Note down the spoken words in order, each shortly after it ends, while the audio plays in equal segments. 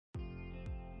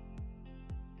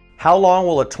How long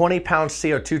will a 20-pound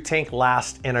CO2 tank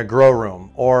last in a grow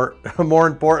room? Or more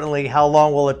importantly, how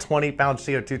long will a 20-pound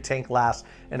CO2 tank last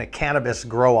in a cannabis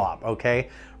grow op, okay?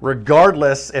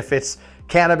 Regardless if it's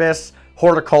cannabis,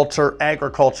 horticulture,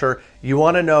 agriculture, you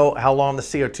wanna know how long the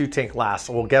CO2 tank lasts.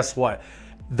 Well, guess what?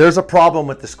 There's a problem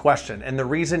with this question, and the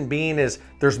reason being is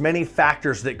there's many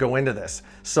factors that go into this.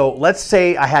 So let's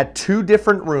say I had two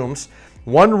different rooms.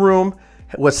 One room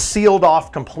was sealed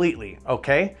off completely,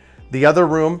 okay? The other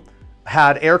room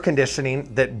had air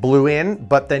conditioning that blew in,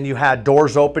 but then you had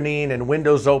doors opening and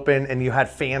windows open and you had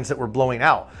fans that were blowing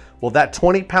out. Well, that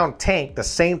 20-pound tank, the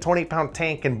same 20-pound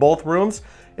tank in both rooms,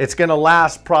 it's gonna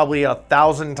last probably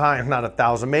 1,000 times, not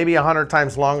 1,000, maybe 100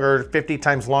 times longer, 50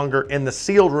 times longer in the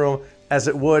sealed room as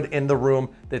it would in the room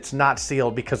that's not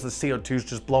sealed, because the CO2 is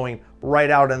just blowing right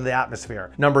out in the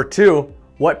atmosphere. Number two,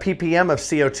 what ppm of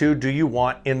CO2 do you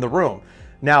want in the room?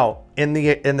 Now, in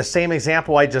the same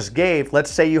example I just gave, let's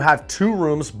say you have two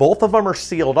rooms, both of them are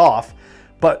sealed off,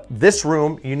 but this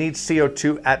room, you need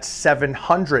CO2 at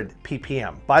 700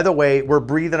 ppm. By the way, we're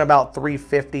breathing about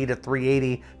 350 to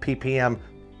 380 ppm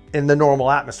in the normal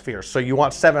atmosphere. So you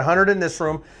want 700 in this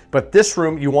room, but this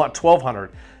room, you want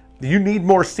 1,200. You need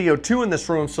more CO2 in this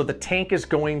room, so the tank is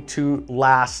going to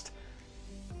last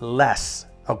less,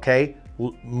 okay?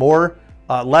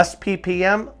 Less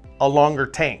ppm, a longer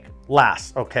tank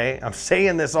lasts, okay? I'm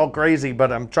saying this all crazy,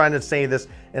 but I'm trying to say this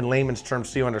in layman's terms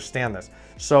so you understand this.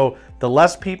 So the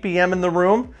less ppm in the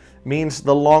room means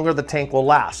the longer the tank will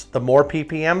last. The more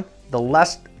ppm, the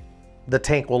less the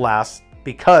tank will last,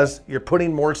 because you're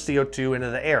putting more CO2 into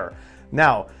the air.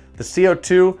 Now, the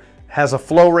CO2 has a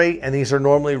flow rate, and these are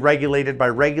normally regulated by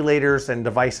regulators and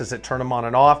devices that turn them on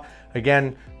and off.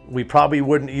 Again, we probably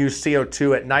wouldn't use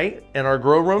CO2 at night in our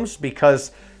grow rooms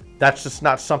because that's just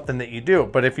not something that you do.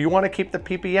 But if you want to keep the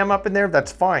ppm up in there,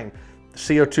 that's fine.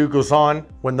 CO2 goes on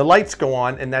when the lights go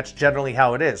on, and that's generally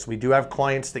how it is. We do have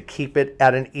clients that keep it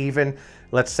at an even,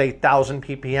 let's say 1,000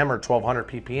 ppm or 1,200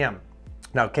 ppm.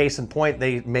 Now, case in point,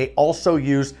 they may also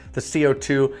use the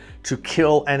CO2 to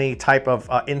kill any type of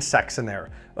insects in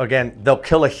there. Again, they'll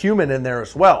kill a human in there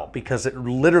as well, because it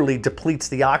literally depletes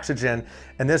the oxygen.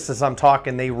 And this is, I'm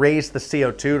talking, they raise the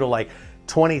CO2 to like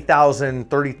 20,000,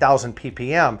 30,000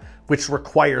 ppm, which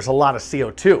requires a lot of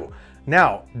CO2.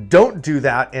 Now, don't do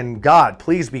that, and God,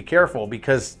 please be careful,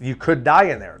 because you could die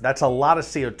in there. That's a lot of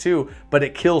CO2, but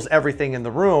it kills everything in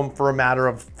the room for a matter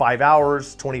of 5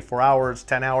 hours, 24 hours,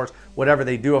 10 hours, whatever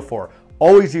they do it for.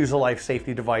 Always use a life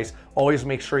safety device. Always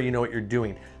make sure you know what you're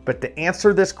doing. But to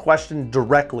answer this question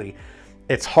directly,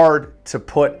 it's hard to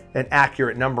put an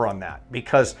accurate number on that,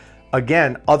 because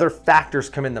again, other factors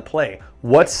come into play.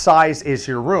 What size is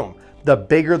your room? The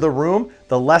bigger the room,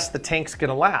 the less the tank's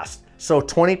gonna last. So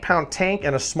 20-pound tank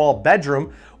in a small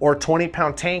bedroom, or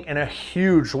 20-pound tank in a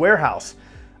huge warehouse,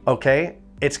 okay?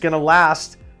 It's gonna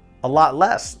last a lot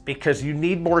less, because you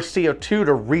need more CO2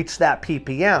 to reach that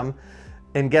ppm.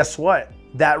 And guess what?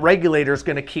 That regulator is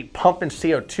gonna keep pumping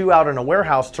CO2 out in a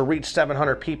warehouse to reach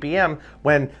 700 ppm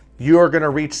when you're gonna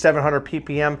reach 700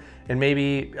 ppm in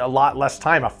maybe a lot less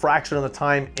time, a fraction of the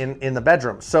time in the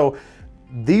bedroom. So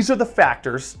these are the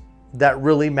factors that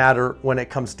really matter when it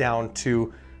comes down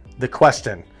to the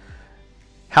question,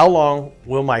 how long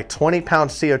will my 20-pound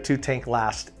CO2 tank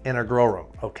last in a grow room,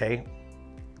 okay?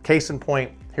 Case in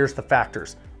point, here's the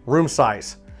factors. Room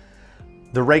size,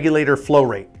 the regulator flow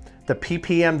rate, the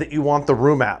ppm that you want the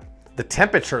room at, the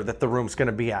temperature that the room's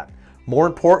gonna be at. More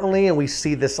importantly, and we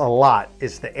see this a lot,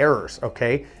 is the errors,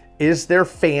 okay? Is there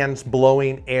fans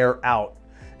blowing air out?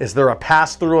 Is there a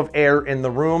pass-through of air in the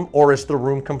room, or is the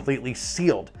room completely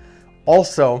sealed?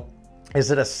 Also, is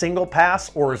it a single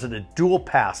pass or is it a dual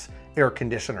pass air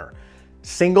conditioner?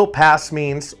 Single pass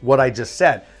means what I just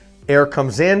said. Air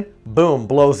comes in, boom,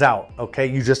 blows out, okay?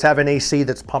 You just have an AC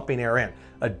that's pumping air in.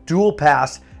 A dual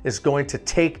pass is going to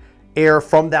take air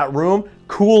from that room,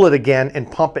 cool it again, and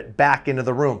pump it back into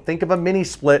the room. Think of a mini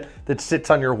split that sits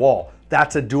on your wall.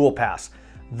 That's a dual pass.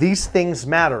 These things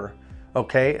matter,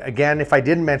 okay? Again, if I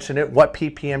didn't mention it, what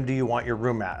ppm do you want your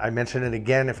room at? I mentioned it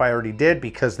again if I already did,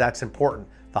 because that's important.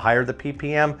 The higher the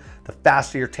ppm, the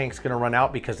faster your tank's gonna run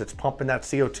out, because it's pumping that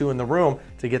CO2 in the room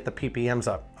to get the ppms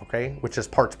up, okay? Which is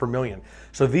parts per million.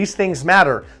 So these things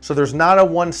matter. So there's not a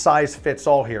one size fits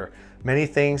all here. Many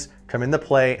things come into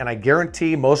play, and I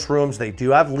guarantee most rooms, they do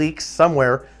have leaks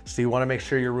somewhere, so you wanna make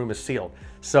sure your room is sealed.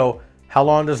 So how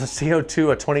long does a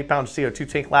 20-pound CO2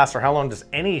 tank last, or how long does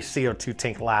any CO2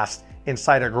 tank last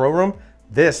inside a grow room?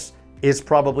 This is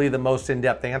probably the most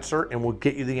in-depth answer, and will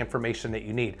get you the information that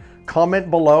you need.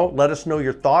 Comment below, let us know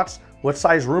your thoughts. What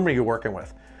size room are you working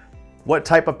with? What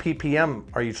type of ppm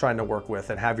are you trying to work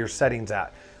with and have your settings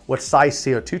at? What size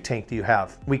CO2 tank do you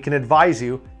have? We can advise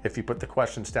you if you put the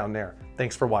questions down there.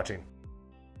 Thanks for watching.